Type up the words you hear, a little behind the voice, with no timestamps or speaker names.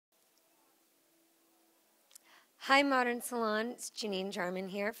Hi, Modern Salon. It's Janine Jarman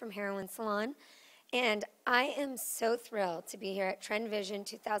here from Heroine Salon. And I am so thrilled to be here at Trend Vision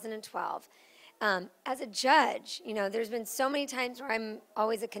 2012. As a judge, there's been so many times where I'm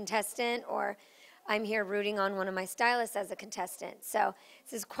always a contestant or I'm here rooting on one of my stylists as a contestant. So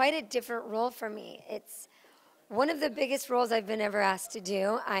this is quite a different role for me. It's one of the biggest roles I've been ever asked to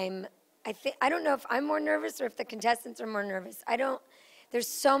do. I don't know if I'm more nervous or if the contestants are more nervous. There's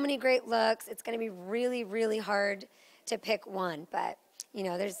so many great looks. It's going to be really, really hard to pick one, but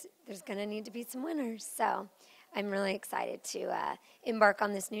there's going to need to be some winners. So I'm really excited to embark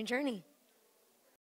on this new journey.